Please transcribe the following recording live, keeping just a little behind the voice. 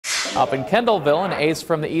Up in Kendallville, an ace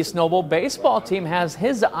from the East Noble baseball team has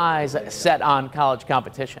his eyes set on college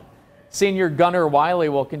competition. Senior gunner Willey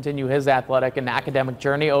will continue his athletic and academic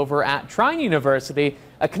journey over at Trine University,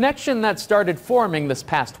 a connection that started forming this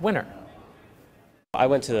past winter. I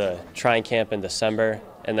went to the Trine camp in December,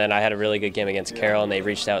 and then I had a really good game against Carroll, and they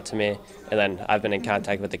reached out to me, and then I've been in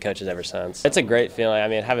contact with the coaches ever since. It's a great feeling. I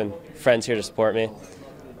mean, having friends here to support me,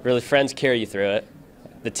 really friends carry you through it.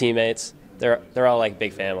 The teammates, they're all like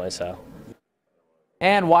big family, so.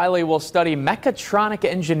 And Willey will study mechatronic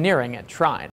engineering at Trine.